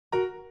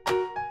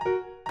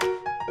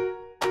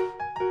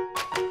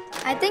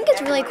I think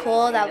it's really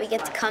cool that we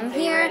get to come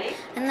here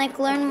and like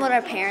learn what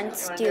our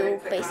parents do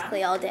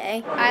basically all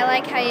day. I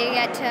like how you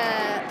get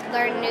to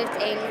learn new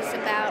things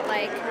about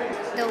like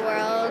the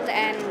world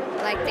and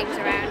like things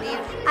around you.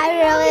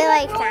 I really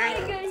like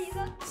science.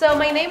 So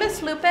my name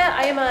is Lupe.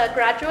 I am a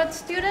graduate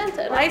student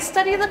and I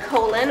study the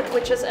colon,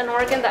 which is an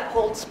organ that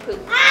holds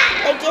poop.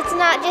 Like it's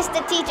not just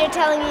a teacher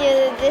telling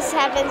you this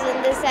happens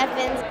and this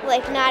happens,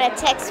 like not a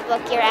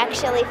textbook, you're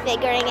actually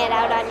figuring it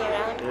out on your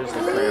own.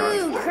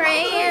 Ooh,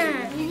 crayon!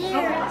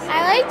 I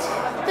liked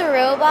the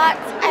robots.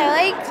 I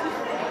liked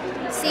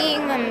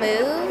seeing them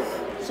move.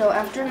 So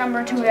after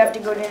number 2, we have to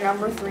go to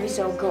number 3,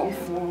 so go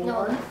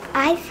forward.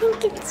 I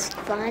think it's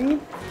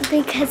fun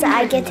because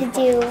I get to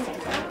do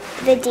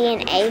the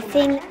DNA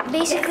thing.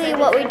 Basically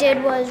what we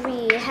did was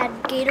we had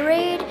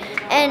Gatorade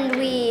and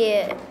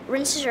we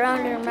rinsed it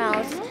around our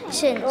mouth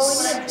since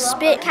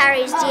spit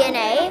carries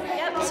DNA.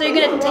 So you're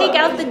going to take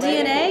out the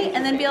DNA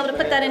and then be able to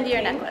put that into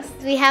your necklace.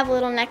 We have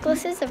little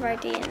necklaces of our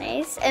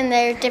DNAs and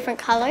they're different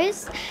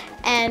colors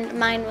and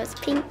mine was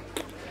pink.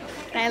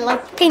 And I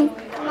love pink.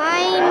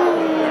 My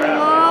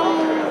mom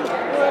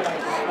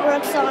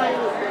works on,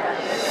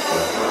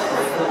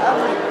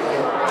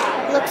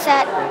 looks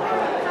at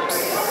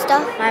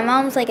stuff. My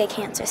mom's like a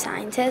cancer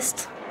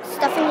scientist.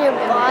 Stuff in your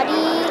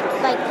body,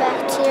 like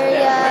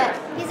bacteria.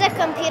 He's a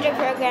computer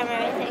programmer,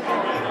 I think.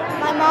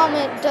 My mom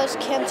does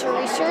cancer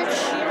research.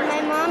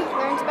 My mom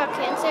learns about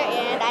cancer,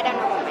 and I don't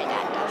know what my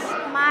dad does.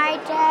 My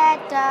dad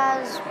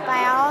does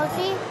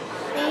biology.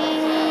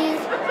 He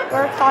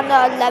works on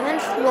the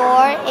 11th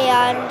floor,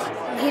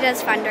 and He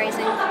does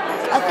fundraising.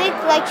 I think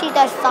like he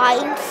does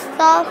science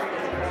stuff.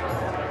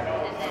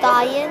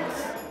 Science.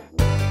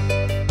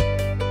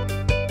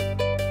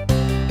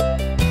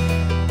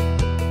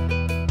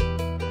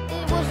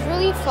 It was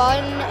really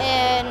fun,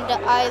 and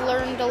I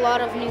learned a lot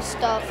of new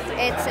stuff.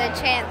 It's a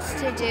chance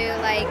to do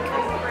like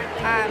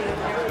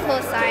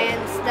cool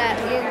science that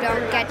you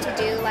don't get to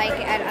do like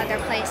at other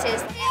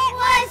places. It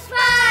was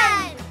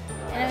fun!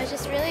 And it was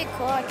just really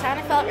cool. I kind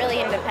of felt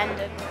really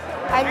independent.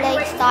 I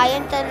like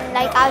science and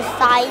like our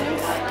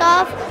science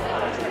stuff,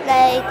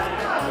 like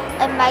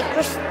a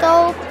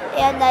microscope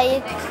and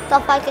like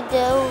stuff I could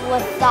do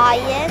with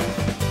science.